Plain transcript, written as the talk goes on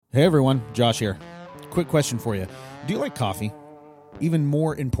Hey everyone, Josh here. Quick question for you. Do you like coffee? Even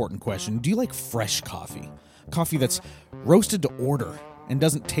more important question, do you like fresh coffee? Coffee that's roasted to order and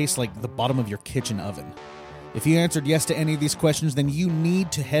doesn't taste like the bottom of your kitchen oven? If you answered yes to any of these questions, then you need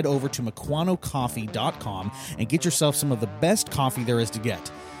to head over to MequanoCoffee.com and get yourself some of the best coffee there is to get.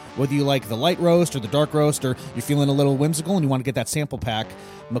 Whether you like the light roast or the dark roast, or you're feeling a little whimsical and you want to get that sample pack,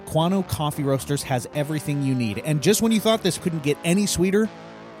 Mequano Coffee Roasters has everything you need. And just when you thought this couldn't get any sweeter,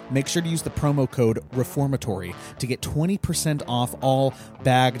 make sure to use the promo code Reformatory to get 20% off all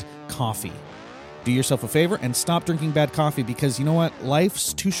bagged coffee. Do yourself a favor and stop drinking bad coffee, because you know what?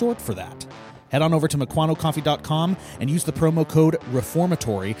 Life's too short for that. Head on over to MequanoCoffee.com and use the promo code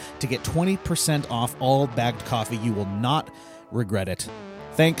Reformatory to get 20% off all bagged coffee. You will not regret it.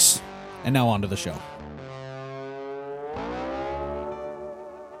 Thanks, and now on to the show.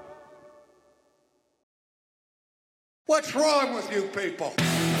 What's wrong with you people?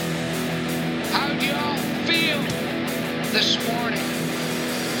 How do y'all feel this morning?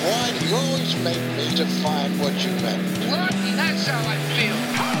 Why do you always make me define what you meant? What? That's how I feel.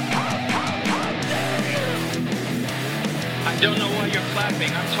 I don't know why you're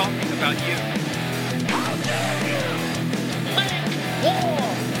clapping. I'm talking about you. Make war!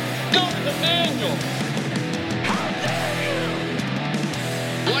 Go to the manual!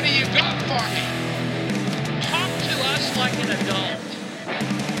 What do you got for me? Talk to us like an adult.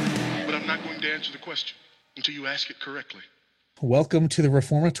 But I'm not going to answer the question until you ask it correctly. Welcome to the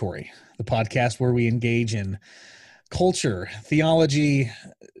Reformatory, the podcast where we engage in culture, theology,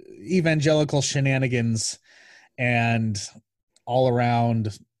 evangelical shenanigans, and all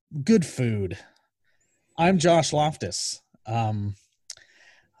around good food. I'm Josh Loftus. I'm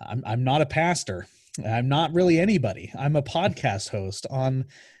not a pastor. I'm not really anybody. I'm a podcast host on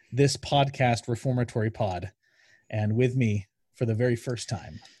this podcast, Reformatory Pod, and with me for the very first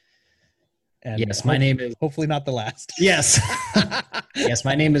time. And yes, my name is... Hopefully not the last. Yes. Yes,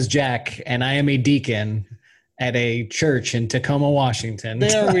 my name is Jack, and I am a deacon at a church in Tacoma, Washington.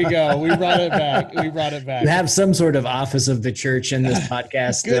 There we go. We brought it back. You have some sort of office of the church in this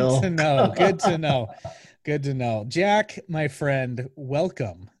podcast still. Good to know. Good to know. Good to know. Jack, my friend,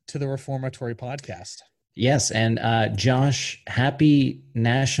 welcome to the Reformatory Podcast. Yes, and Josh, happy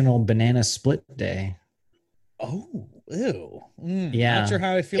National Banana Split Day. Oh, ew. Yeah. Not sure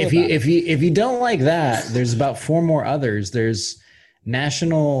how I feel if you don't like that, there's about 4 more others. There's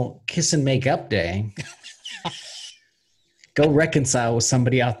National Kiss and Make Up Day. Go reconcile with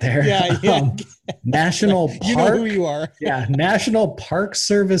somebody out there. Yeah. National Park, you know who you are. Yeah, National Park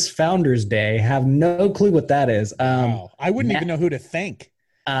Service Founders Day. Have no clue what that is. Wow. I wouldn't even know who to thank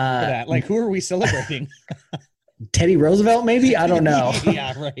for that. Like, who are we celebrating? Teddy Roosevelt, maybe? I don't know.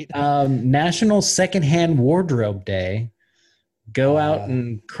 Yeah, right. National Secondhand Wardrobe Day. Go out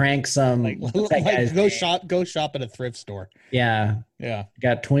and crank some. Go shop at a thrift store. Yeah.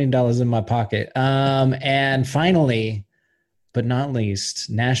 Got $20 in my pocket. And finally, but not least,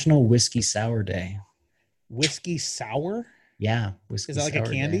 National Whiskey Sour Day. Whiskey sour? Yeah, whiskey. Is that like a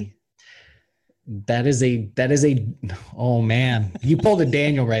candy? Day. That is a. Oh man, you pulled a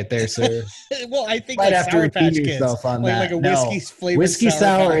Daniel right there, sir. Well, I think right like after Sour Patch repeating Kids, yourself on like that. a whiskey flavored whiskey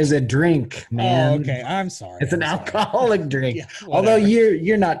sour is a drink, man. Oh, okay. I'm sorry. It's an alcoholic drink. Yeah, although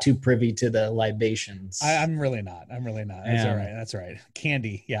you're not too privy to the libations. I'm really not. That's all right. That's all right.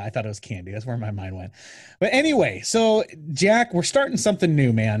 Candy. Yeah, I thought it was candy. That's where my mind went. But anyway, so Jack, we're starting something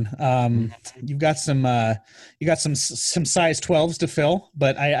new, man. You've got some size 12s to fill,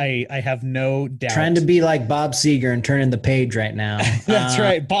 but I have no doubt. Trying to be like Bob Seger and turning the page right now. That's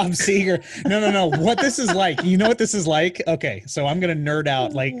right, Bob Seger. No. What this is like? You know what this is like? Okay, so I'm gonna nerd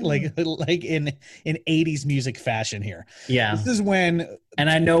out like in 80s music fashion here. Yeah, this is when, and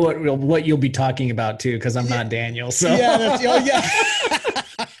I know what you'll be talking about too, because I'm not Daniel. So yeah.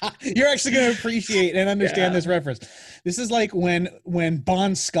 You're actually going to appreciate and understand this reference. This is like when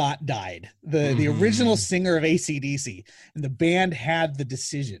Bon Scott died, the original singer of AC/DC, and the band had the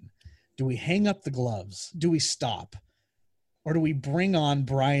decision: do we hang up the gloves? Do we stop? Or do we bring on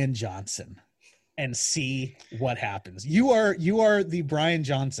Brian Johnson and see what happens? You are the Brian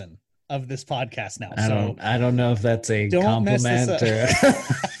Johnson of this podcast now. I don't know if that's a compliment or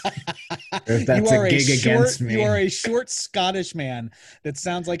if that's a gig against me. You are a short Scottish man that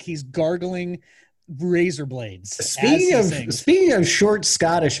sounds like he's gargling razor blades. Speaking of short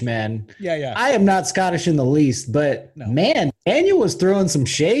Scottish men, yeah, I am not Scottish in the least, but man, Daniel was throwing some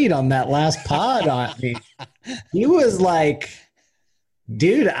shade on that last pod on me. He was like,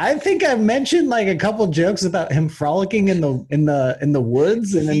 dude, I think I mentioned like a couple jokes about him frolicking in the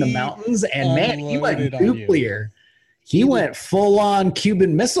woods and in the mountains, and man, he went nuclear. He went full on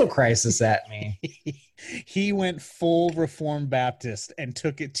Cuban Missile Crisis at me. He went full Reformed Baptist and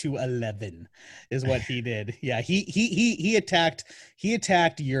took it to 11 is what he did. Yeah. He attacked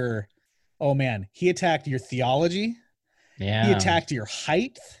your, he attacked your theology. Yeah. He attacked your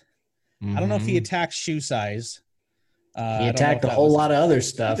height. I don't know if he attacked shoe size. He attacked a whole lot of other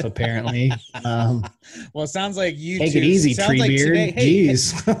stuff, apparently. Well, it sounds like you take it easy, Tree Beard.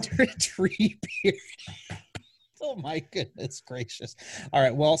 Jeez. Tree Beard. Oh my goodness gracious. All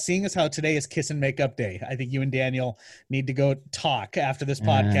right. Well, seeing as how today is Kiss and Makeup Day, I think you and Daniel need to go talk after this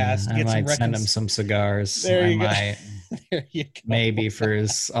podcast. I might send him some cigars. There you go. There you go. Maybe for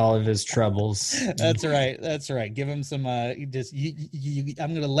all of his troubles. That's right. Give him some. I'm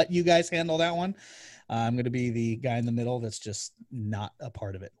going to let you guys handle that one. I'm going to be the guy in the middle that's just not a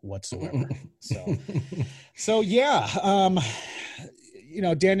part of it whatsoever. So yeah.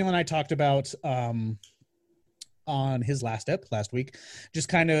 Daniel and I talked about on his last week, just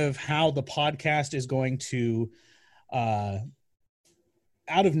kind of how the podcast is going to,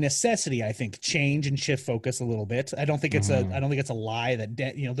 out of necessity, I think, change and shift focus a little bit. I don't think it's a lie that,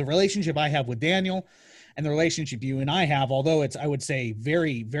 the relationship I have with Daniel and the relationship you and I have, although it's, I would say,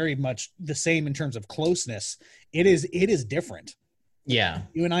 very, very much the same in terms of closeness, it is different. Yeah.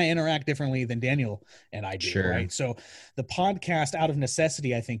 You and I interact differently than Daniel and I do, sure. Right? So the podcast, out of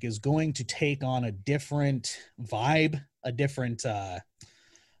necessity, I think, is going to take on a different vibe, a different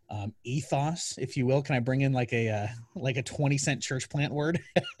ethos, if you will. Can I bring in like a 20-cent church plant word?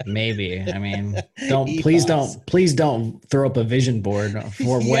 Maybe. I mean, please don't throw up a vision board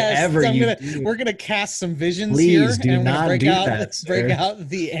for whatever we're gonna cast some visions. Please here. do not do that. Break out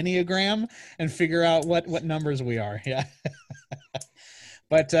the Enneagram and figure out what numbers we are. Yeah.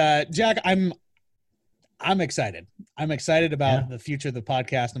 But Jack, I'm excited. I'm excited about the future of the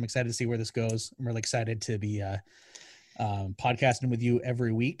podcast. I'm excited to see where this goes. I'm really excited to be podcasting with you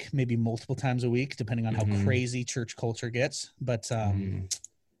every week, maybe multiple times a week, depending on how crazy church culture gets. But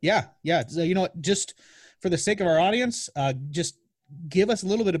yeah. So, just for the sake of our audience, just give us a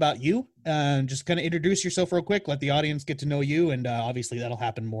little bit about you. Just kind of introduce yourself real quick. Let the audience get to know you, and obviously that'll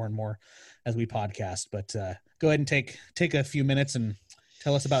happen more and more as we podcast. But go ahead and take a few minutes and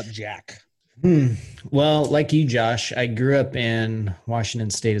tell us about Jack. Well, like you, Josh, I grew up in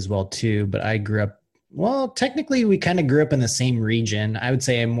Washington State as well, too. But I grew up, technically we kind of grew up in the same region. I would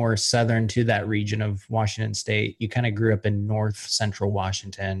say I'm more southern to that region of Washington State. You kind of grew up in north central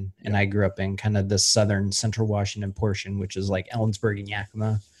Washington, and I grew up in kind of the southern central Washington portion, which is like Ellensburg and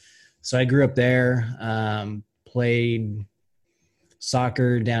Yakima. So I grew up there, played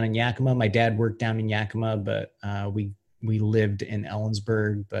soccer down in Yakima. My dad worked down in Yakima, but we lived in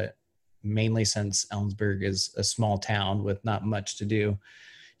Ellensburg, but mainly since Ellensburg is a small town with not much to do, you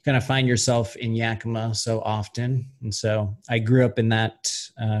kind of find yourself in Yakima so often. And so I grew up in that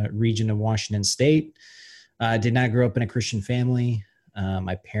region of Washington State. Did not grow up in a Christian family.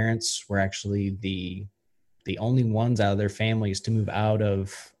 My parents were actually the only ones out of their families to move out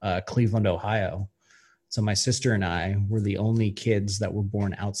of Cleveland, Ohio. So my sister and I were the only kids that were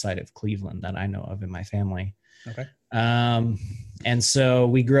born outside of Cleveland that I know of in my family. Okay. And so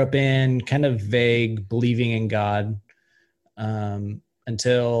we grew up in kind of vague believing in God,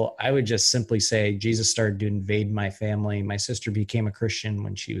 until I would just simply say Jesus started to invade my family. My sister became a Christian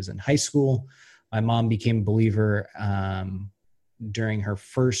when she was in high school. My mom became a believer, during her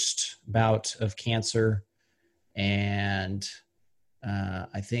first bout of cancer. And,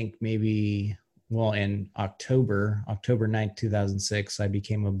 I think maybe, in October 9th, 2006, I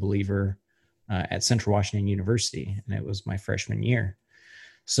became a believer at Central Washington University, and it was my freshman year.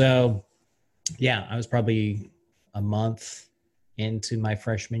 So yeah, I was probably a month into my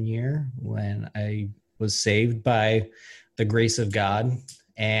freshman year when I was saved by the grace of God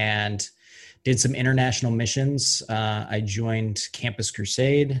and did some international missions. I joined Campus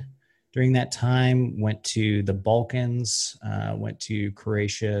Crusade during that time, went to the Balkans, went to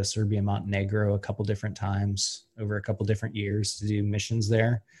Croatia, Serbia, Montenegro a couple different times over a couple different years to do missions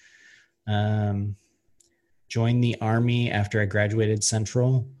there. Joined the Army after I graduated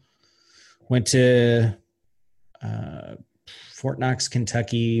Central, went to Fort Knox,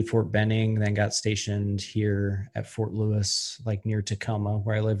 Kentucky, Fort Benning, then got stationed here at Fort Lewis, like near Tacoma,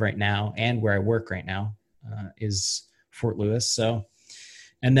 where I live right now, and where I work right now is Fort Lewis. So,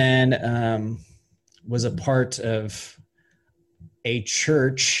 and then was a part of a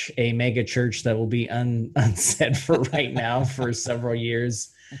church, a mega church that will be unsaid for right now for several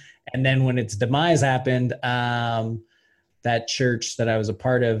years. And then when its demise happened, that church that I was a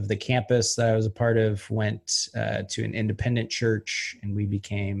part of, the campus that I was a part of, went to an independent church, and we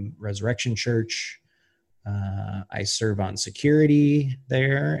became Resurrection Church. I serve on security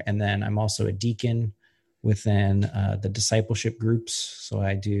there, and then I'm also a deacon within the discipleship groups. So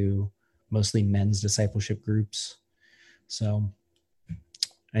I do mostly men's discipleship groups. So,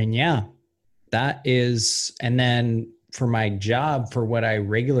 and yeah, that is, and then for my job, for what I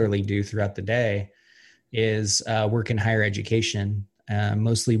regularly do throughout the day is work in higher education,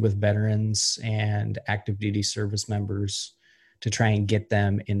 mostly with veterans and active duty service members to try and get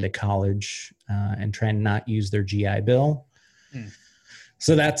them into college and try and not use their GI Bill.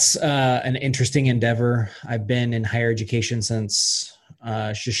 So that's an interesting endeavor. I've been in higher education since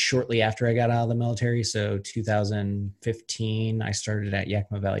just shortly after I got out of the military. So 2015, I started at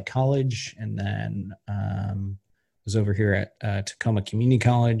Yakima Valley College, and then was over here at Tacoma Community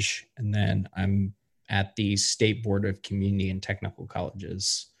College. And then I'm at the State Board of Community and Technical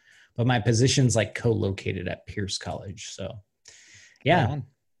Colleges. But my position's like co-located at Pierce College. So yeah,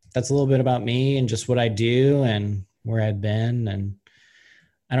 that's a little bit about me and just what I do and where I've been. And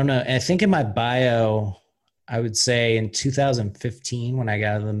I don't know. I think in my bio, I would say in 2015, when I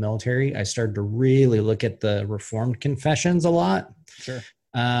got out of the military, I started to really look at the Reformed confessions a lot. Sure.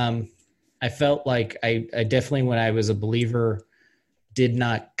 I felt like I definitely, when I was a believer, did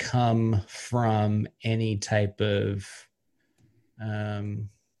not come from any type of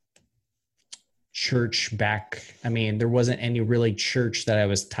church back. I mean, there wasn't any really church that I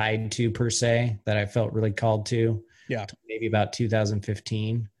was tied to per se that I felt really called to. Yeah. Maybe about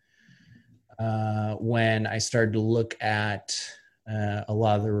 2015, when I started to look at a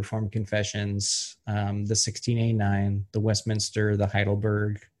lot of the Reformed confessions, the 1689, the Westminster, the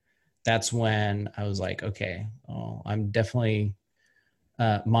Heidelberg. That's when I was like, okay, I'm definitely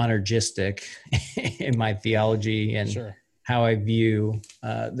monergistic in my theology and Sure. how I view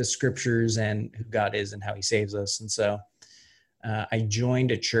the scriptures and who God is and how he saves us. And so I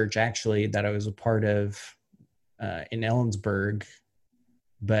joined a church actually that I was a part of in Ellensburg,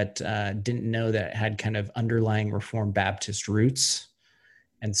 but didn't know that it had kind of underlying Reformed Baptist roots.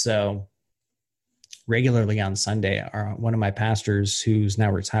 And so regularly on Sunday, one of my pastors, who's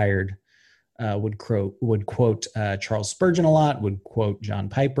now retired, would quote Charles Spurgeon a lot, would quote John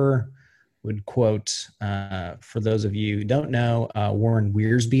Piper, would quote, for those of you who don't know, Warren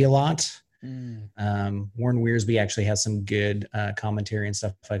Wiersbe a lot. Warren Wiersbe actually has some good commentary and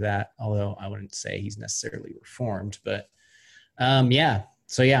stuff like that, although I wouldn't say he's necessarily Reformed. But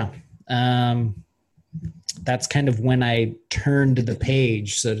that's kind of when I turned the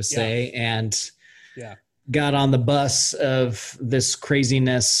page, so to say, and got on the bus of this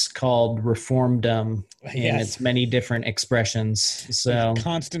craziness called Reformdom in its many different expressions. So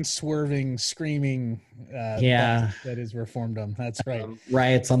constant swerving, screaming. That is Reformdom. That's right.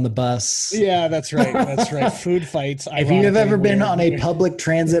 Riots on the bus. Yeah, that's right. That's right. Food fights. If you have ever been on a public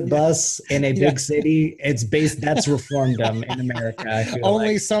transit bus in a big city, that's Reformdom in America. I feel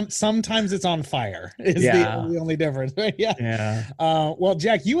only sometimes it's on fire is the only difference. Yeah. Well,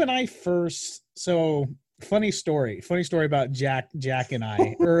 Jack, you and I first, so funny story about Jack and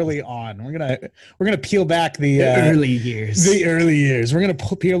I early on. We're gonna peel back the early years. We're gonna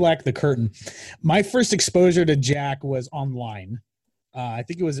peel back the curtain. My first exposure to Jack was online. I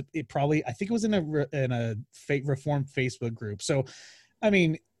think it was in a Reformed Facebook group. So, I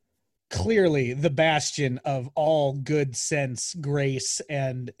mean, clearly the bastion of all good sense, grace,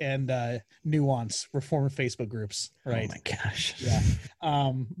 and nuance, Reformed Facebook groups, right? Oh my gosh. Yeah.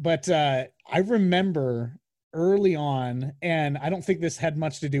 But I remember early on, and I don't think this had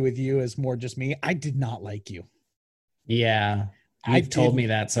much to do with you, as more just me, I did not like you. Yeah. You've told me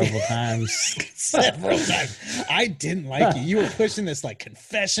that several times. Several times. I didn't like you. You were pushing this like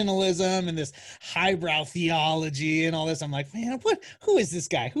confessionalism and this highbrow theology and all this. I'm like, man, who is this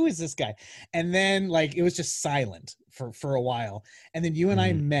guy? Who is this guy? And then like it was just silent for a while. And then you and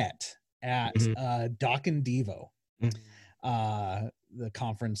I met at Doc and Devo, the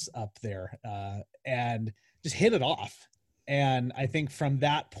conference up there, and just hit it off. And I think from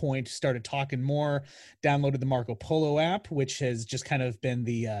that point started talking more, downloaded the Marco Polo app, which has just kind of been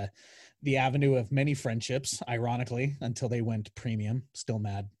the avenue of many friendships, ironically, until they went premium. Still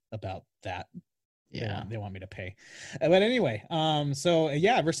mad about that. Yeah. They want me to pay. But anyway,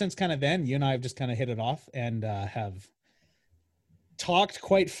 ever since kind of then, you and I have just kind of hit it off and have talked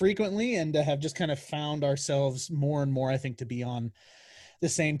quite frequently and have just kind of found ourselves more and more, I think, to be on the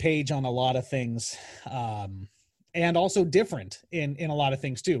same page on a lot of things. And also different in a lot of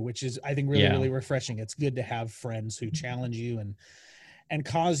things too, which is, I think, really refreshing. It's good to have friends who challenge you and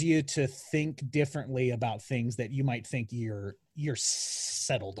cause you to think differently about things that you might think you're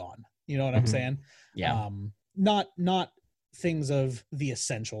settled on. You know what I'm saying? Yeah. Not things of the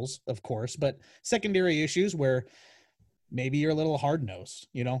essentials, of course, but secondary issues where maybe you're a little hard-nosed,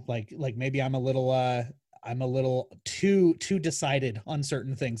 like maybe I'm a little too decided on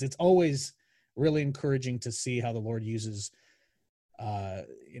certain things. It's always really encouraging to see how the Lord uses,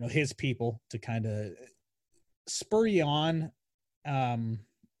 his people to kind of spur you on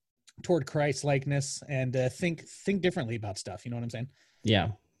toward Christ likeness and think differently about stuff. You know what I'm saying? Yeah,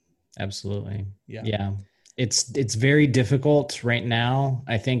 absolutely. Yeah. It's very difficult right now,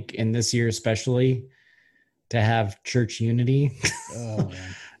 I think, in this year especially, to have church unity. Oh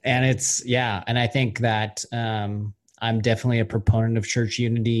man. And I think that I'm definitely a proponent of church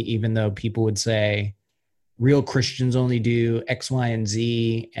unity, even though people would say real Christians only do X, Y, and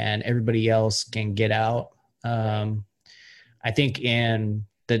Z, and everybody else can get out. I think in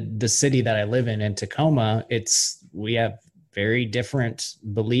the city that I live in Tacoma, we have very different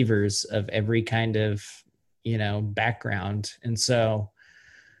believers of every kind of, background. And so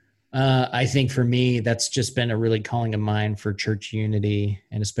I think for me, that's just been a really calling of mine for church unity,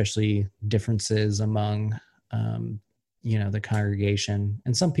 and especially differences among, the congregation.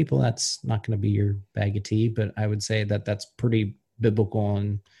 And some people, that's not going to be your bag of tea, but I would say that that's pretty biblical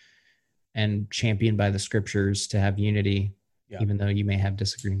and championed by the scriptures to have unity, even though you may have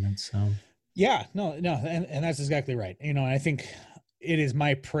disagreements. So yeah, no. And that's exactly right. I think it is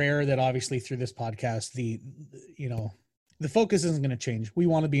my prayer that obviously through this podcast, the focus isn't going to change. We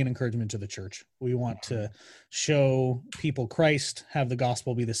want to be an encouragement to the church. We want to show people Christ, have the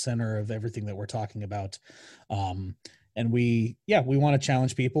gospel be the center of everything that we're talking about. And we want to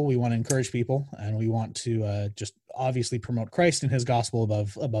challenge people. We want to encourage people, and we want to just obviously promote Christ and his gospel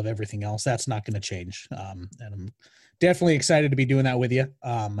above everything else. That's not going to change. And I'm definitely excited to be doing that with you.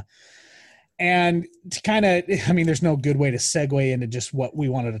 And to kind of, there's no good way to segue into just what we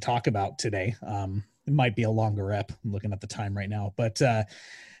wanted to talk about today. It might be a longer rep. I'm looking at the time right now, but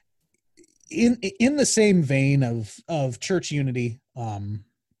in the same vein of church unity,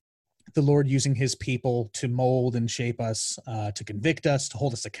 the Lord using his people to mold and shape us, to convict us, to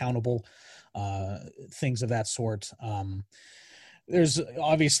hold us accountable, things of that sort. There's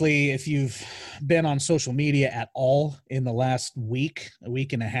obviously, if you've been on social media at all in the last a week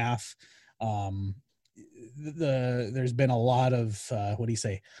and a half, there's been a lot of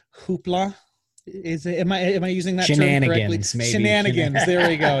hoopla. Am I using that term correctly? Maybe. Shenanigans. There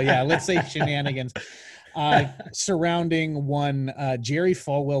we go. Yeah, let's say shenanigans. Surrounding one Jerry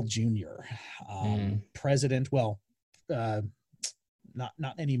Falwell Jr., president. Well, not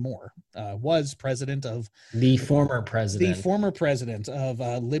anymore. Was president of the former president of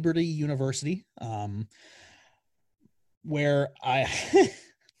Liberty University, where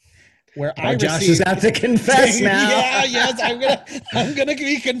Josh is out to confess now. I'm gonna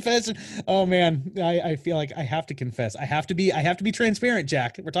be confessing. Oh man, I feel like I have to confess. I have to be transparent,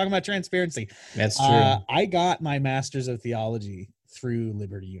 Jack. We're talking about transparency. That's true. I got my master's of theology through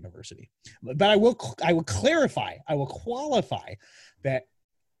Liberty University, but I will clarify. I will qualify that,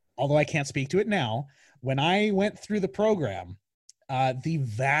 although I can't speak to it now, when I went through the program, the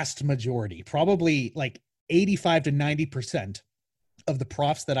vast majority, probably like 85 to 90%. Of the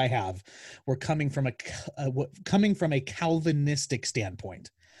profs that I have were coming from a Calvinistic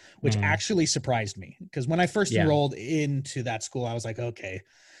standpoint, which actually surprised me, because when I first enrolled into that school, I was like, okay,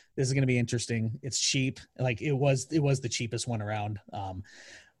 this is going to be interesting. It's cheap. Like it was the cheapest one around.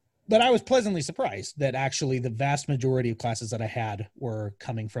 But I was pleasantly surprised that actually the vast majority of classes that I had were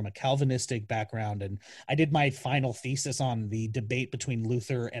coming from a Calvinistic background. And I did my final thesis on the debate between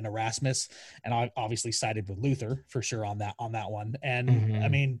Luther and Erasmus, and I obviously sided with Luther for sure on that one.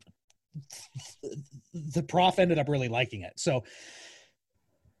 And the prof ended up really liking it. So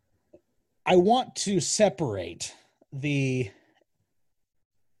I want to separate the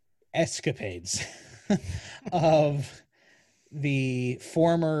escapades of the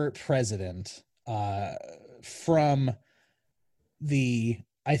former president from the,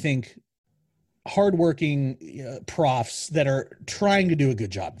 I think, hardworking profs that are trying to do a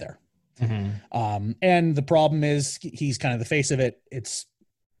good job there. And the problem is he's kind of the face of it.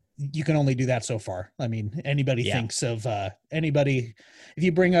 You can only do that so far. Anybody thinks of if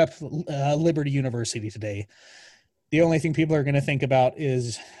you bring up Liberty University today, the only thing people are going to think about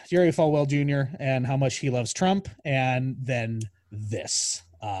is Jerry Falwell Jr. and how much he loves Trump, and then this.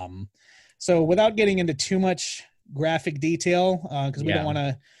 So without getting into too much graphic detail, because we don't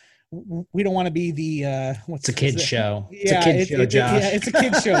want to be the it's a kid's show. Yeah, it's a kid's show, Josh. It's a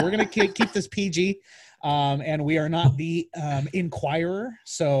kid's show. We're going to keep this PG, and we are not the Inquirer.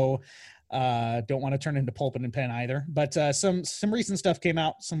 So Don't want to turn into pulpit and pen either, but some recent stuff came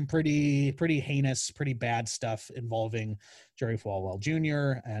out, some pretty heinous, pretty bad stuff involving Jerry Falwell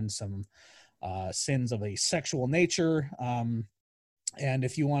Jr. and some sins of a sexual nature. And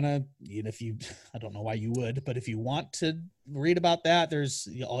if you want to, I don't know why you would, but if you want to read about that,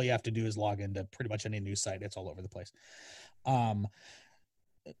 all you have to do is log into pretty much any news site. It's all over the place.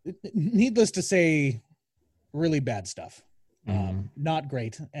 Needless to say, really bad stuff. Not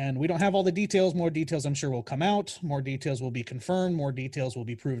great. And we don't have all the details. More details, I'm sure, will come out. More details will be confirmed. More details will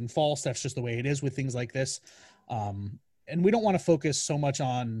be proven false. That's just the way it is with things like this. And we don't want to focus so much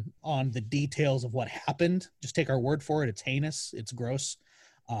on the details of what happened. Just take our word for it. It's heinous. It's gross.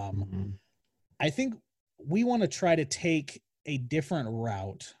 I think we want to try to take a different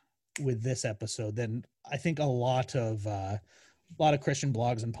route with this episode than I think a lot of Christian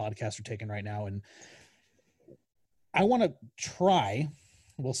blogs and podcasts are taking right now. And I want to try,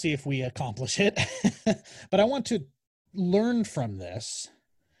 we'll see if we accomplish it, but I want to learn from this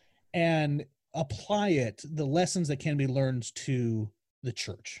and apply it, the lessons that can be learned to the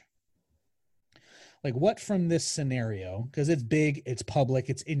church. Like, what from this scenario, because it's big, it's public,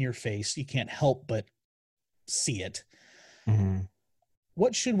 it's in your face, you can't help but see it.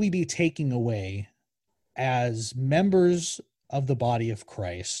 What should we be taking away as members of the body of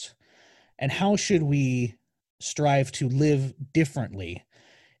Christ, and how should we strive to live differently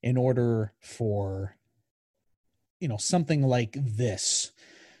in order for, something like this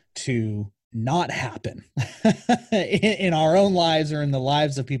to not happen in our own lives or in the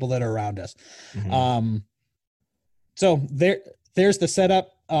lives of people that are around us. So there's the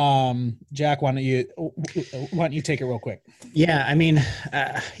setup. Jack, why don't you take it real quick? Yeah. I mean,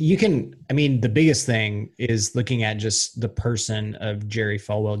 the biggest thing is looking at just the person of Jerry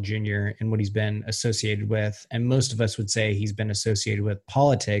Falwell Jr. and what he's been associated with. And most of us would say he's been associated with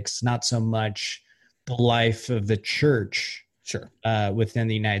politics, not so much the life of the church. Sure. Within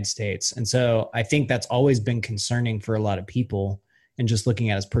the United States. And so I think that's always been concerning for a lot of people, and just looking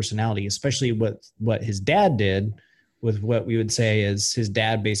at his personality, especially what his dad did with what we would say is his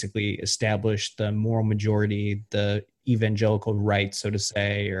dad basically established the moral majority, the evangelical right, so to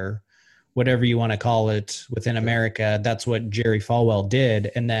say, or whatever you want to call it within America. That's what Jerry Falwell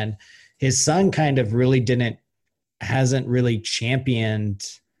did. And then his son kind of hasn't really championed.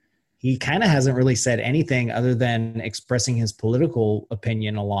 He kind of hasn't really said anything other than expressing his political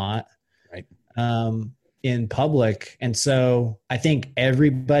opinion a lot, right, in public. And so I think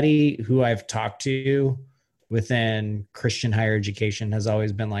everybody who I've talked to within Christian higher education has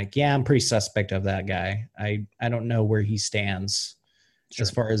always been like, yeah, I'm pretty suspect of that guy. I don't know where he stands as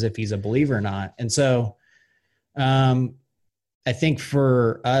far as if he's a believer or not. And so I think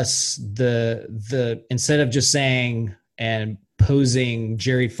for us, the instead of just saying and posing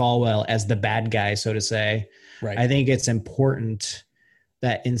Jerry Falwell as the bad guy, so to say, right, I think it's important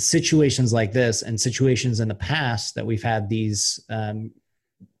that in situations like this and situations in the past that we've had these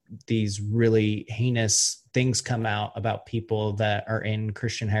really heinous things come out about people that are in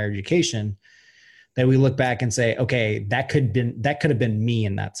Christian higher education, that we look back and say, okay, that could have been me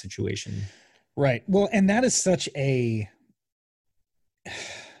in that situation. Right. Well, and that is such a,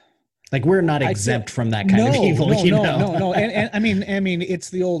 like, we're not exempt from that kind of evil. No. And I mean, it's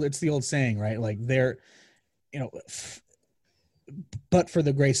the old saying, right? Like, they're, but for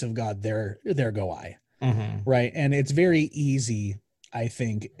the grace of God, there go I. Right. And it's very easy, I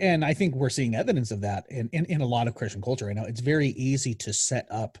think, and I think we're seeing evidence of that in a lot of Christian culture right now. It's very easy to set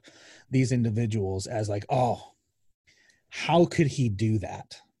up these individuals as like, oh, how could he do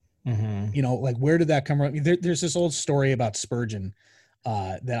that? Like, where did that come from? There's this old story about Spurgeon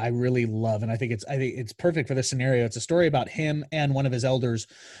that I really love, and I think it's perfect for this scenario. It's a story about him and one of his elders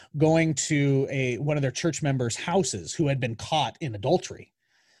going to one of their church members' houses who had been caught in adultery.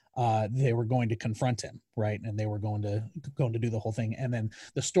 They were going to confront him, right? And they were going to do the whole thing. And then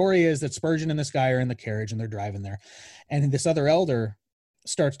the story is that Spurgeon and this guy are in the carriage and they're driving there, and this other elder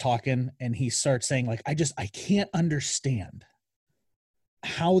starts talking, and he starts saying, like, I can't understand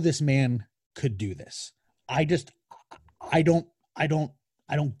how this man could do this. I don't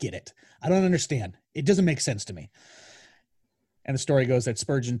get it. I don't understand. It doesn't make sense to me. And the story goes that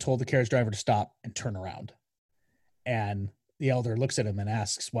Spurgeon told the carriage driver to stop and turn around. And the elder looks at him and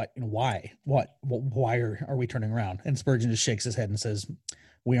asks, why are we turning around? And Spurgeon just shakes his head and says,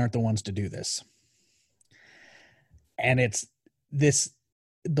 we aren't the ones to do this. And it's this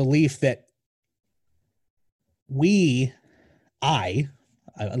belief that let's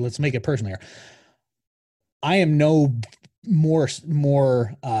make it personal here. I am no more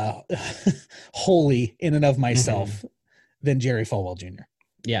holy in and of myself than Jerry Falwell Jr.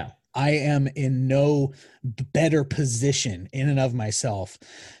 Yeah. I am in no better position in and of myself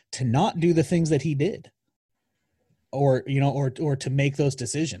to not do the things that he did, or to make those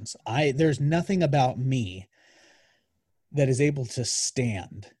decisions. There's nothing about me that is able to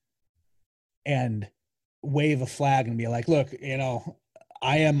stand and wave a flag and be like, look,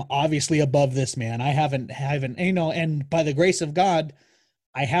 I am obviously above this man. I haven't, and by the grace of God,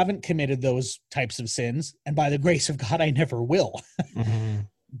 I haven't committed those types of sins. And by the grace of God, I never will. Mm-hmm.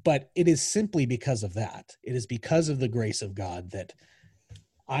 But it is simply because of that. It is because of the grace of God that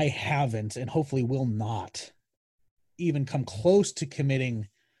I haven't, and hopefully will not, even come close to committing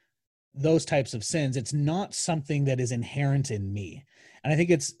those types of sins. It's not something that is inherent in me. And I think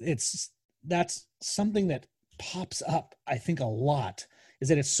that's something that pops up, I think, a lot, is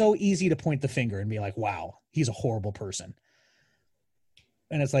that it's so easy to point the finger and be like, wow, he's a horrible person.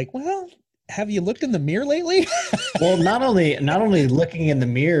 And it's like, well, have you looked in the mirror lately? Well, not only looking in the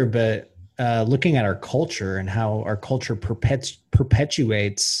mirror, but looking at our culture and how our culture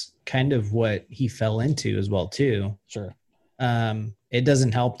perpetuates kind of what he fell into as well too. Sure. It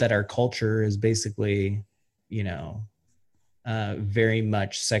doesn't help that our culture is basically, very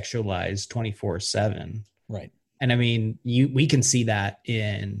much sexualized 24/7. Right. And I mean, we can see that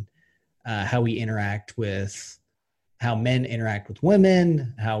in how we interact with, how men interact with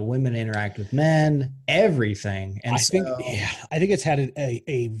women, how women interact with men, everything. And I think it's had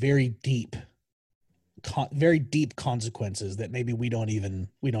a very deep consequences that maybe we don't even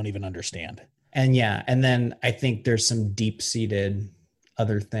understand. And and then I think there's some deep-seated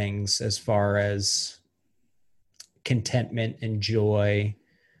other things as far as contentment and joy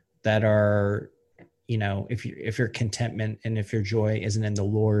that are, if your contentment and if your joy isn't in the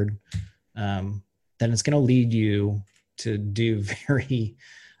Lord, then it's going to lead you to do very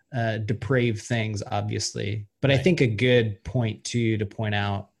depraved things, obviously. But right. I think a good point to point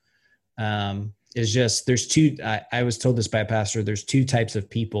out is just, there's two, I was told this by a pastor, there's two types of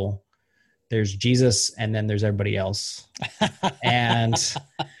people. There's Jesus, and then there's everybody else. And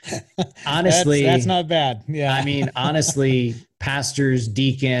honestly, that's not bad. Yeah. I mean, honestly, pastors,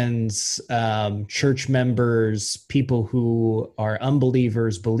 deacons, church members, people who are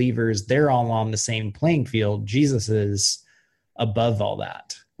unbelievers, believers, they're all on the same playing field. Jesus is above all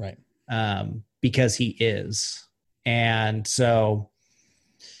that. Right. Because he is. And so,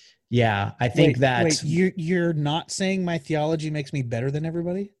 yeah, I think wait, you're not saying my theology makes me better than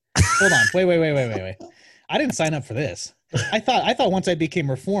everybody? Hold on. Wait. I didn't sign up for this. I thought once I became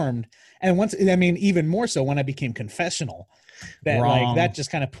Reformed, and even more so when I became confessional, that Wrong. That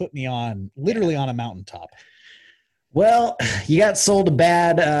just kind of put me on literally on a mountaintop. Well, you got sold a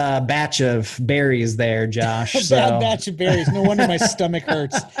bad batch of berries there, Josh. Bad batch of berries. No wonder my stomach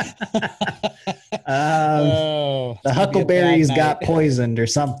hurts. The huckleberries got poisoned or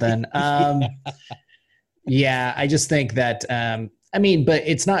something. Yeah, I just think that but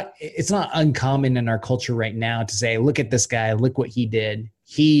it's not uncommon in our culture right now to say, look at this guy, look what he did.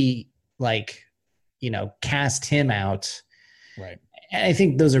 He cast him out. Right. And I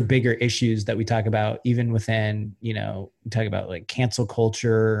think those are bigger issues that we talk about even within, we talk about like cancel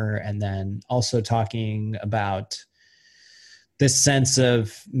culture, and then also talking about this sense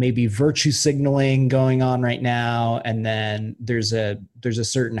of maybe virtue signaling going on right now. And then there's a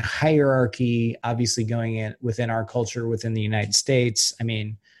certain hierarchy obviously going in within our culture, within the United States. I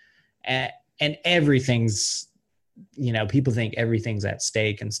mean, and everything's, people think everything's at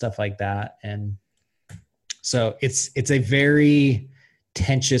stake and stuff like that. And so it's a very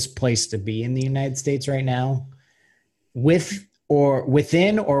tense place to be in the United States right now, with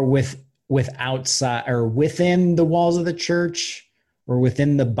outside, or within the walls of the church, or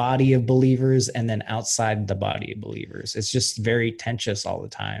within the body of believers, and then outside the body of believers. It's just very tense all the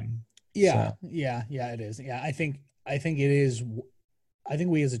time. Yeah. So. Yeah, it is. Yeah. I think it is. I think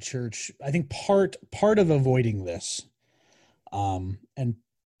we as a church, I think part of avoiding this, and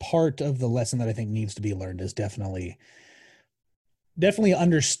part of the lesson that I think needs to be learned is definitely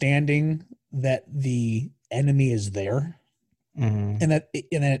understanding that the enemy is there, mm-hmm. and that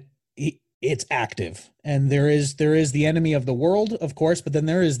it's active, and there is the enemy of the world, of course, but then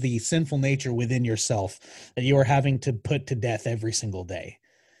there is the sinful nature within yourself that you are having to put to death every single day.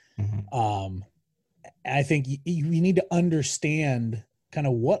 Mm-hmm. I think you need to understand kind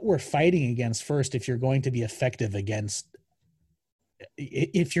of what we're fighting against first, if you're going to be effective in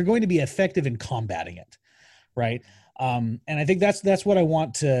combating it. Right. And I think that's what I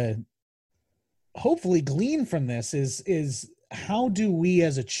want to hopefully glean from this is how do we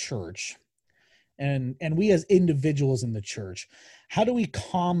as a church and we as individuals in the church, how do we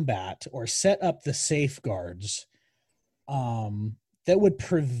combat or set up the safeguards that would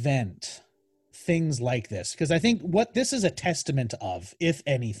prevent things like this? Because I think what this is a testament of, if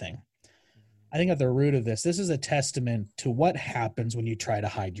anything, I think at the root of this is a testament to what happens when you try to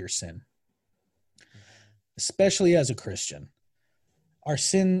hide your sin, especially as a Christian. Our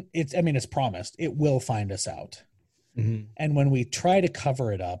sin, it's promised, it will find us out. Mm-hmm. And when we try to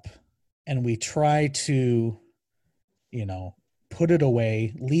cover it up and we try to, put it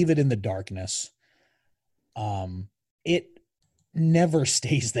away, leave it in the darkness, it never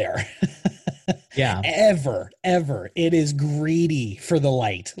stays there. Yeah. Ever. It is greedy for the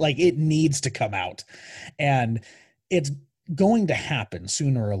light. Like, it needs to come out, and it's going to happen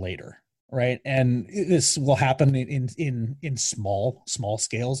sooner or later. Right. And this will happen in small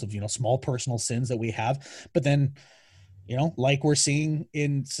scales of, small personal sins that we have. But then, like we're seeing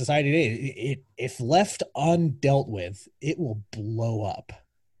in society today, if left undealt with, it will blow up.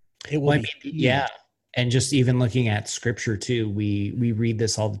 It will yeah. And just even looking at scripture too, we read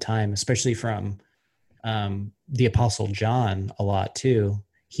this all the time, especially from the Apostle John a lot too.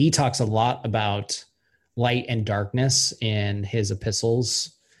 He talks a lot about light and darkness in his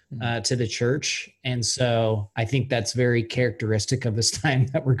epistles to the church. And so I think that's very characteristic of this time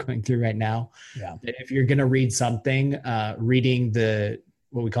that we're going through right now. Yeah. That if you're going to read something, reading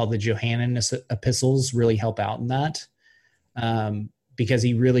what we call the Johannine epistles really help out in that. Because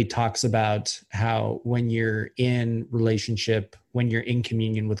he really talks about how when you're in relationship, when you're in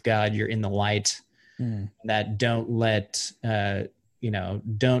communion with God, you're in the light, that don't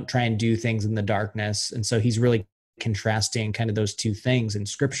don't try and do things in the darkness. And so he's really contrasting kind of those two things in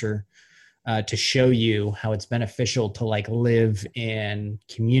scripture to show you how it's beneficial to live in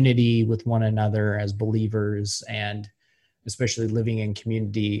community with one another as believers, and especially living in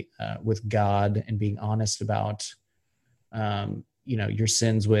community with God and being honest about your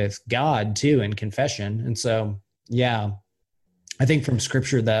sins with God too, in confession. And so, yeah, I think from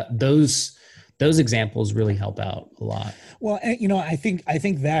scripture that those examples really help out a lot. Well, I think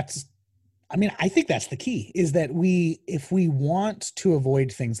that's the key, is that if we want to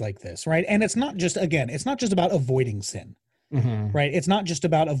avoid things like this, right? And it's not just about avoiding sin, right? It's not just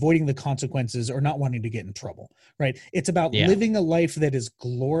about avoiding the consequences or not wanting to get in trouble, right? It's about living a life that is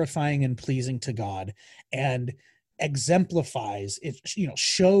glorifying and pleasing to God, and exemplifies it,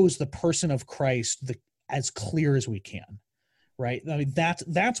 shows the person of Christ as clear as we can, right? I mean,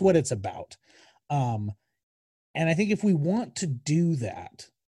 that's what it's about. And I think if we want to do that,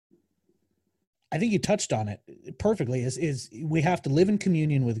 I think you touched on it perfectly, is we have to live in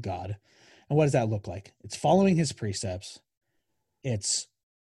communion with God. And what does that look like? It's following his precepts. It's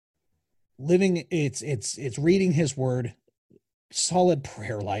living, it's reading his word, solid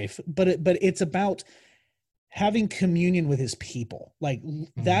prayer life, but it's about having communion with his people.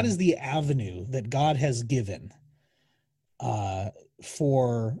 That is the avenue that God has given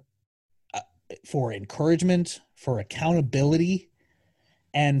for encouragement, for accountability,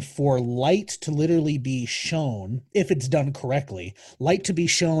 and for light to literally be shown, if it's done correctly, light to be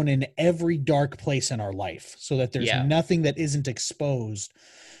shown in every dark place in our life, so that there's nothing that isn't exposed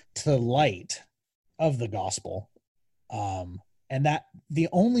to the light of the gospel. And that the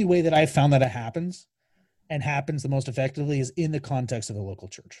only way that I've found that it happens the most effectively is in the context of the local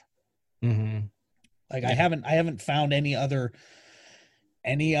church. Mm-hmm. I haven't found any other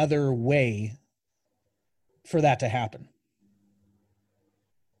way for that to happen.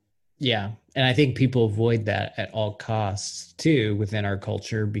 Yeah. And I think people avoid that at all costs too within our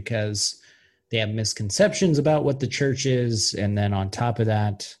culture, because they have misconceptions about what the church is. And then on top of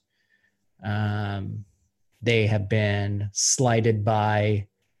that, they have been slighted by,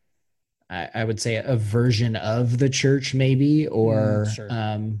 I would say, a version of the church maybe, or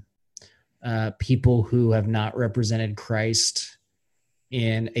people who have not represented Christ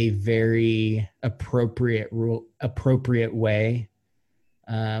in a very appropriate way.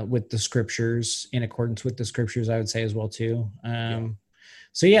 With the scriptures, in accordance with the scriptures, I would say as well too.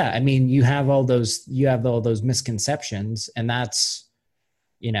 So yeah, I mean, you have all those misconceptions, and that's,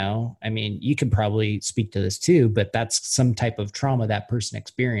 you could probably speak to this too, but that's some type of trauma that person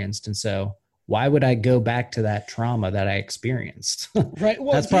experienced. And so why would I go back to that trauma that I experienced? Right.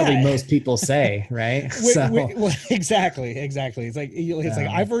 Well, that's probably most people say, right? Well, exactly. It's like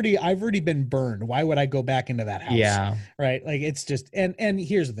I've already been burned. Why would I go back into that house? Yeah. Right. Like, it's just, and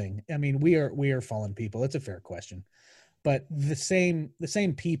here's the thing. I mean, we are fallen people. It's a fair question, but the same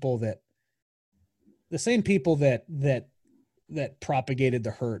people that propagated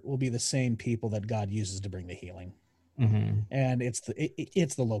the hurt will be the same people that God uses to bring the healing. Mm-hmm. And it's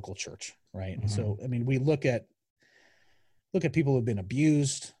the local church, right? Mm-hmm. So, I mean, we look at people who've been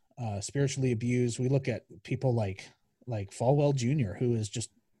abused, spiritually abused. We look at people like like Falwell Jr., who is just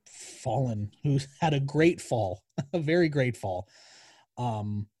fallen, who's had a great fall, a very great fall.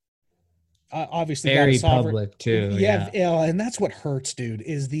 Obviously very public too. Yeah, and that's what hurts, dude,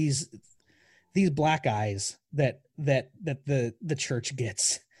 is these black eyes that the church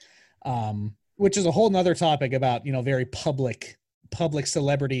gets, which is a whole nother topic about, very public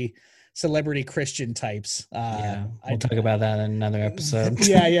celebrity Christian types. We'll talk about that in another episode.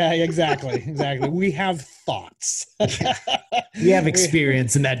 Yeah, exactly. We have thoughts. We have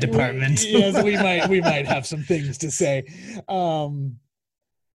experience in that department. Yes, we might have some things to say.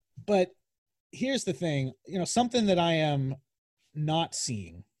 But here's the thing, something that I am not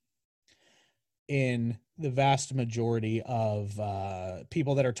seeing in the vast majority of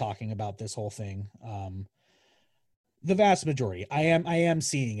people that are talking about this whole thing. The vast majority, I am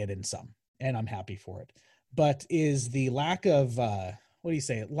seeing it in some, and I'm happy for it, but is the lack of,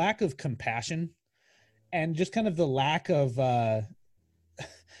 lack of compassion, and just kind of the lack of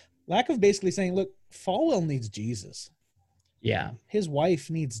basically saying, look, Falwell needs Jesus. Yeah. His wife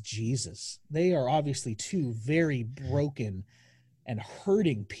needs Jesus. They are obviously two very broken and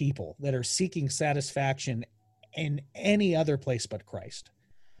hurting people that are seeking satisfaction in any other place but Christ.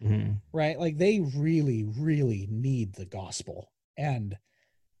 Mm-hmm. Right? Like, they really, really need the gospel. And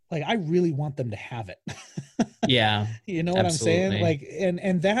like, I really want them to have it. Yeah. You know what absolutely. I'm saying? Like,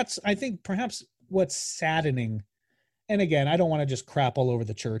 and that's, I think, perhaps what's saddening. And again, I don't want to just crap all over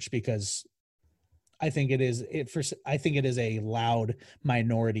the church, because I think it is a loud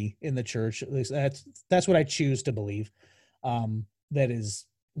minority in the church. At least that's what I choose to believe. That is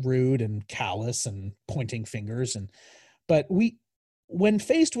rude and callous and pointing fingers. But when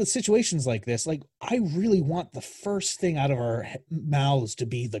faced with situations like this, like, I really want the first thing out of our mouths to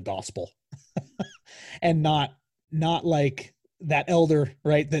be the gospel, and not like that elder,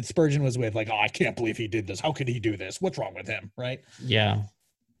 right, that Spurgeon was with, like, oh, I can't believe he did this. How could he do this? What's wrong with him? Right. Yeah.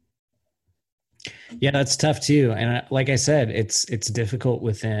 Yeah, that's tough too. And like I said, it's difficult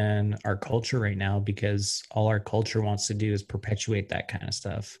within our culture right now, because all our culture wants to do is perpetuate that kind of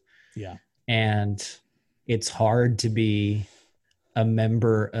stuff. Yeah. And it's hard to be a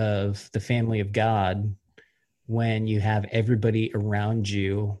member of the family of God when you have everybody around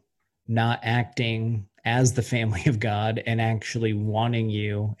you not acting as the family of God and actually wanting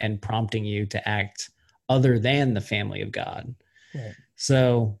you and prompting you to act other than the family of God. Right.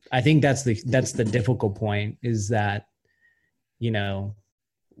 So I think that's the difficult point, is that, you're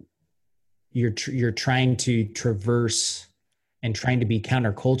trying to traverse and trying to be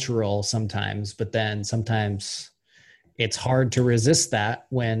countercultural sometimes, but then sometimes it's hard to resist that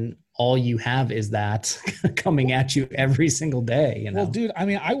when all you have is that coming at you every single day. Well, dude, I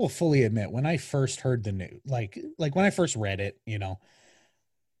mean, I will fully admit, when I first heard the news, like when I first read it,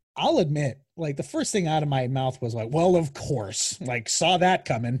 I'll admit, like, the first thing out of my mouth was like, well, of course, like, saw that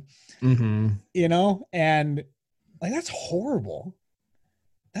coming, mm-hmm. And like, that's horrible.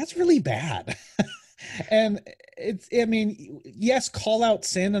 That's really bad. And yes, call out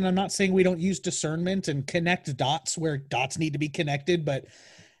sin. And I'm not saying we don't use discernment and connect dots where dots need to be connected, but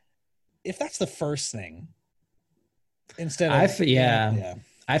if that's the first thing, instead of,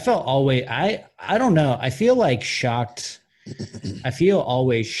 I felt always, I don't know. I feel like shocked. I feel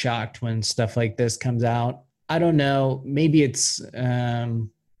always shocked when stuff like this comes out. I don't know. Maybe it's,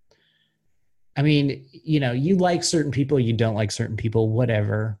 you like certain people, you don't like certain people,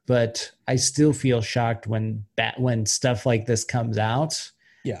 whatever. But I still feel shocked when stuff like this comes out.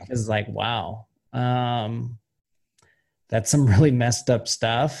 Yeah. It's like, wow, that's some really messed up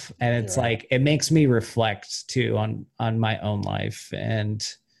stuff. And it's like, it makes me reflect too on my own life. And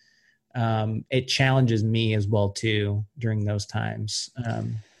it challenges me as well too during those times.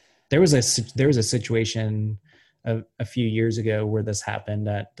 There was a situation a few years ago where this happened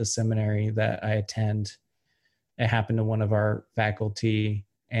at the seminary that I attend. It happened to one of our faculty,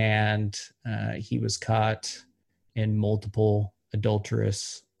 and he was caught in multiple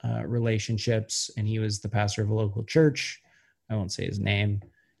adulterous relationships, and he was the pastor of a local church. I won't say his name.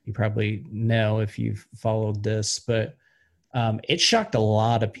 You probably know if you've followed this, but it shocked a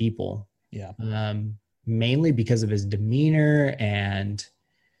lot of people. Yeah. Mainly because of his demeanor. And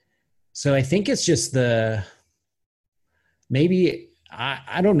so I think it's just I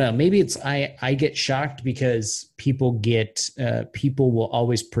don't know. Maybe it's, I get shocked because people will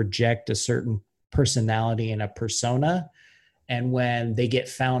always project a certain personality and a persona. And when they get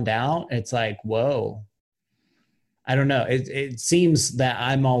found out, it's like, whoa, I don't know. It seems that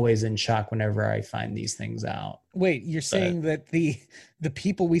I'm always in shock whenever I find these things out. Wait, you're saying that the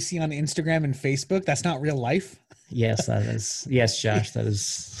people we see on Instagram and Facebook, that's not real life? Yes, that is. Yes, Josh, that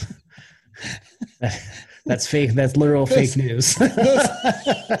That's fake. That's literal fake news.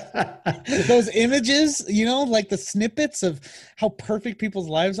 Those images, like the snippets of how perfect people's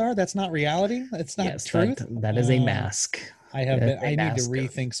lives are, that's not reality. It's not truth. That is a mask. I need to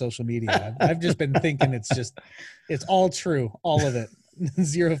rethink social media. I've just been thinking it's all true. All of it.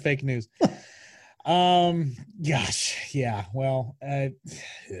 Zero fake news. Gosh. Yeah. Well, I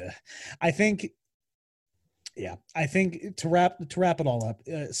think to wrap it all up,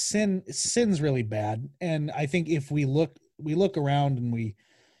 sin's really bad. And I think if we look around and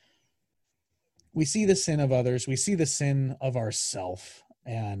we see the sin of others, we see the sin of ourself.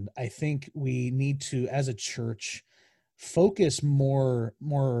 And I think we need to, as a church, focus more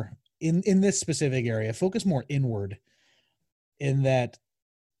in this specific area, focus more inward, in that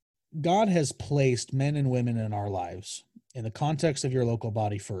God has placed men and women in our lives in the context of your local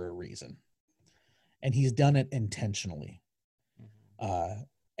body for a reason. And he's done it intentionally.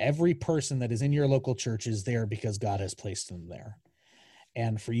 Every person that is in your local church is there because God has placed them there.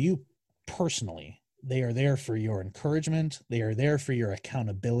 And for you personally, they are there for your encouragement. They are there for your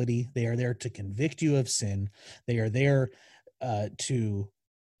accountability. They are there to convict you of sin. They are there to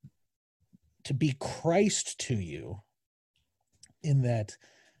be Christ to you, in that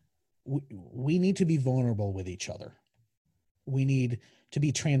we need to be vulnerable with each other. We need to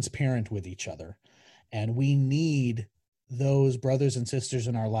be transparent with each other. And we need those brothers and sisters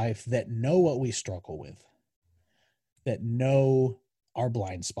in our life that know what we struggle with, that know our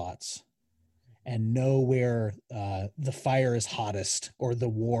blind spots, and know where the fire is hottest or the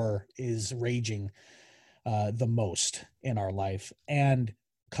war is raging the most in our life, and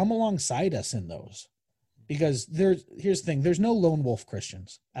come alongside us in those. Because here's the thing, there's no lone wolf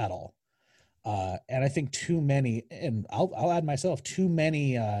Christians at all. And I think too many, and I'll add myself, too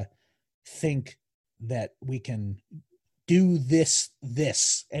many think that we can do this.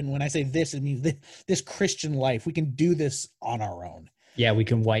 And when I say this, it means this Christian life, we can do this on our own. Yeah, we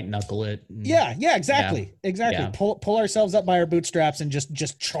can white knuckle it. Yeah, exactly. Yeah. Pull ourselves up by our bootstraps and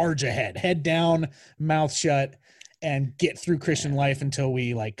just charge ahead, head down, mouth shut, and get through Christian life until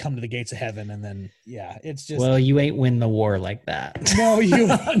we come to the gates of heaven. And then, it's just, well, you ain't win the war like that. No,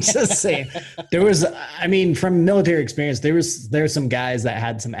 I'm just saying. From military experience, there's some guys that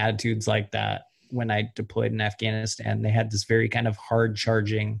had some attitudes like that when I deployed in Afghanistan. They had this very kind of hard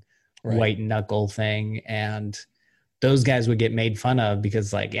charging, white knuckle thing. And those guys would get made fun of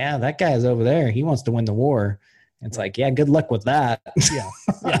because that guy's over there. He wants to win the war. It's good luck with that.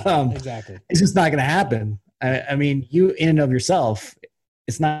 Yeah, exactly. It's just not going to happen. I mean, you in and of yourself,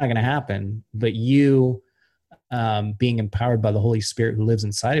 it's not going to happen, but you being empowered by the Holy Spirit who lives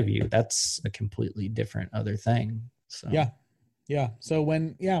inside of you, that's a completely different other thing. So Yeah. So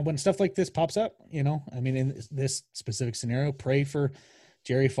when stuff like this pops up, in this specific scenario, pray for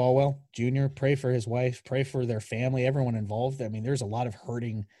Jerry Falwell Jr., pray for his wife, pray for their family, everyone involved. There's a lot of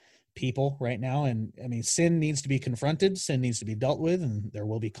hurting people right now. And sin needs to be confronted. Sin needs to be dealt with, and there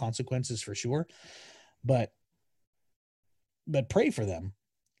will be consequences for sure. But pray for them.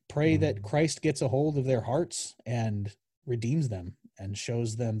 Pray that Christ gets a hold of their hearts and redeems them and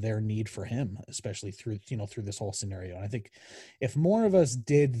shows them their need for him, especially through this whole scenario. And I think if more of us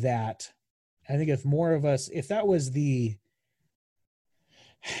did that, if that was the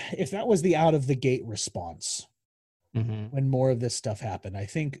out of the gate response, when more of this stuff happened, I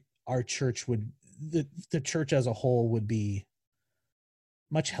think our church the church as a whole would be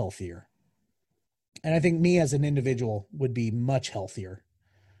much healthier. And I think me as an individual would be much healthier,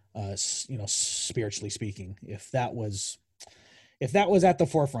 spiritually speaking, if that was at the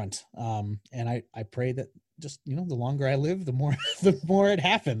forefront. And I pray that just, the longer I live, the more it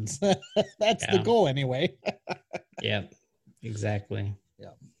happens. That's the goal anyway. Yeah, exactly.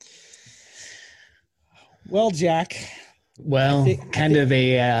 Yeah. Well, Jack. Well, kind of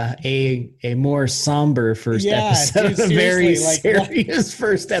a more somber first episode, a very serious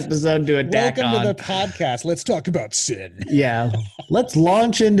first episode to attack on. Welcome to the podcast. Let's talk about sin. Yeah, let's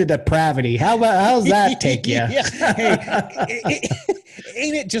launch into depravity. How's that take you? Hey,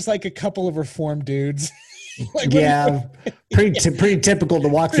 ain't it just like a couple of reformed dudes? Pretty typical to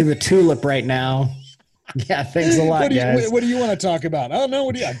walk through the tulip right now. Yeah, thanks a lot, guys. What do you want to talk about? I don't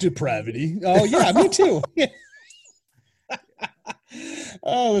know. Depravity. Oh yeah, me too.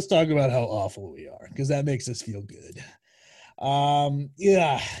 Oh, let's talk about how awful we are, because that makes us feel good.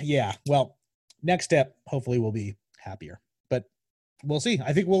 Yeah. Well, next step, hopefully we'll be happier, but we'll see.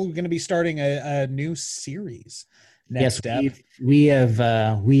 I think we're going to be starting a new series. Next step.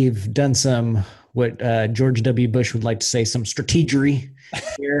 We've done some, what George W. Bush would like to say, some strategery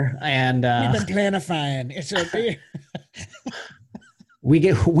here. And we've been planifying. It's okay. we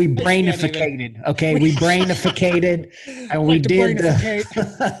brainificated. Okay, we brainificated, and we did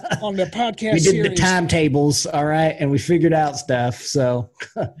on the podcast. We did the timetables, all right, and we figured out stuff. So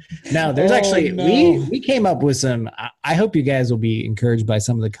no, there's we came up with some. I hope you guys will be encouraged by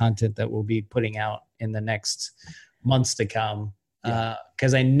some of the content that we'll be putting out in the next months to come,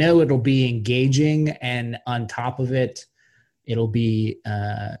 because I know it'll be engaging, and on top of it, it'll be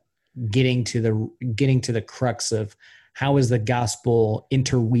getting to the crux of how is the gospel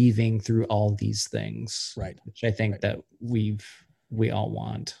interweaving through all these things, right? Which I think that we all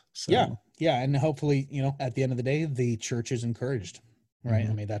want. So. Yeah, and hopefully, at the end of the day, the church is encouraged, right?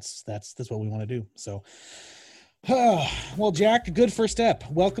 I mean, that's what we want to do. So, well, Jack, good first step.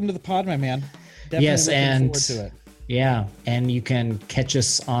 Welcome to the pod, my man. Definitely looking forward to it. Yeah, and you can catch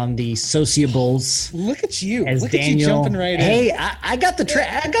us on the Sociables. Look at you! As look Daniel. At you jumping right in. Hey, I got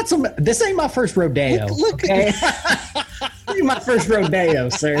I got some. This ain't my first rodeo. Look okay? This ain't my first rodeo,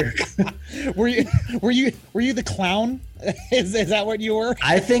 sir. Were you the clown? Is that what you were?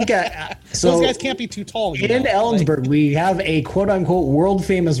 I think so. Those guys can't be too tall. In Ellensburg, we have a quote unquote world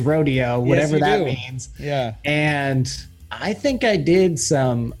famous rodeo, whatever that means. Yeah, and I think I did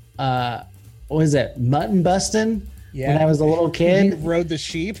some. What was it? Mutton busting. Yeah. When I was a little kid. You rode the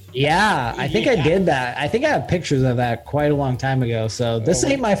sheep? Yeah, I think I did that. I think I have pictures of that quite a long time ago. So this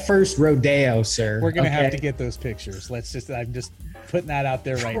ain't my first rodeo, sir. We're going to have to get those pictures. I'm just putting that out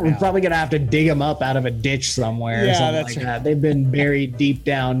there right now. We're probably going to have to dig them up out of a ditch somewhere. Yeah, or something that's like right. that. They've been buried deep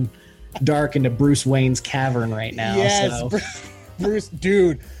down, dark into Bruce Wayne's cavern right now. Yes, so. Bruce,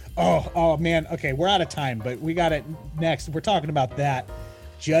 dude. Oh, man. Okay, we're out of time, but we got it next. We're talking about that.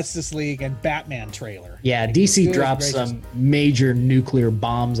 Justice League and Batman trailer. Yeah, DC dropped some major nuclear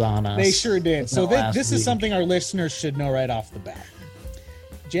bombs on us. They sure did. So this is something our listeners should know right off the bat.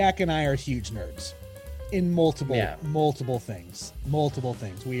 Jack and I are huge nerds in multiple things. Multiple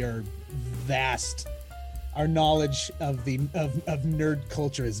things. We are vast. Our knowledge of nerd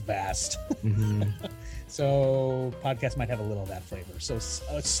culture is vast. Mm-hmm. So podcast might have a little of that flavor. So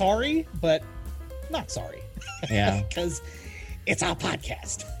sorry, but not sorry. Yeah. Because it's our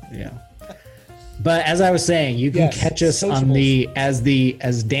podcast. Yeah. But as I was saying, you can catch us sociables. On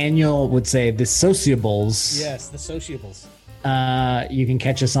as Daniel would say, the Sociables. Yes, the Sociables. You can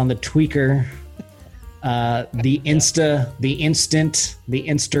catch us on the Tweaker, the Insta, the Instant, the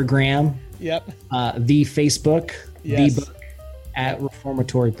Instagram. Yep. The Facebook, yes. the book at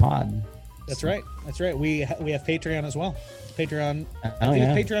Reformatory Pod. That's right. That's right. We have Patreon as well. Patreon.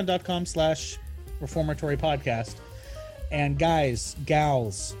 Patreon.com/Reformatory Podcast. And guys,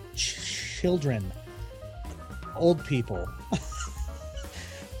 gals, children, old people,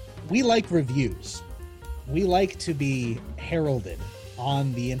 we like reviews. We like to be heralded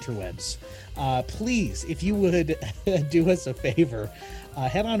on the interwebs. Please, if you would do us a favor,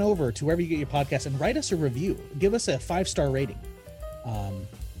 head on over to wherever you get your podcast and write us a review. Give us a 5-star rating.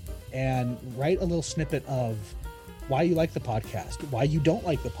 And write a little snippet of why you like the podcast, why you don't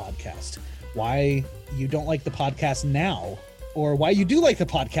like the podcast, why you don't like the podcast now, or why you do like the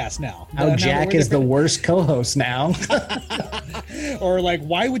podcast now. How Jack is the worst co-host now. Or like,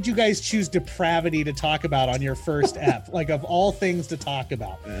 why would you guys choose depravity to talk about on your first ep? Like, of all things to talk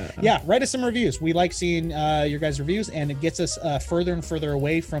about. Yeah, write us some reviews. We like seeing your guys' reviews, and it gets us further and further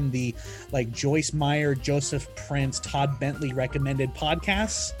away from the like Joyce Meyer, Joseph Prince, Todd Bentley recommended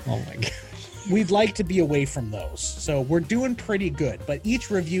podcasts. Oh my God. We'd like to be away from those. So we're doing pretty good, but each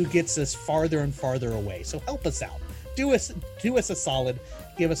review gets us farther and farther away. So help us out. Do us a solid.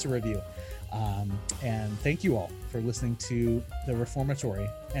 Give us a review. And thank you all for listening to the Reformatory.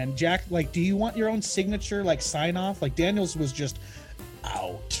 And Jack, like, do you want your own signature, like, sign off? Like, Daniel's was just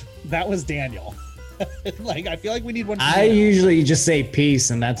out. That was Daniel. Like, I feel like we need one. I usually just say peace,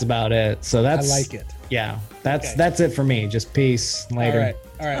 and that's about it. So I like it. Yeah, that's it for me. Just peace. Later.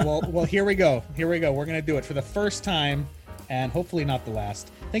 All right. Well, here we go. We're gonna do it for the first time, and hopefully not the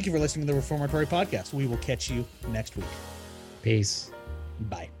last. Thank you for listening to the Reformatory Podcast. We will catch you next week. Peace.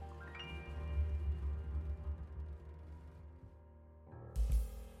 Bye.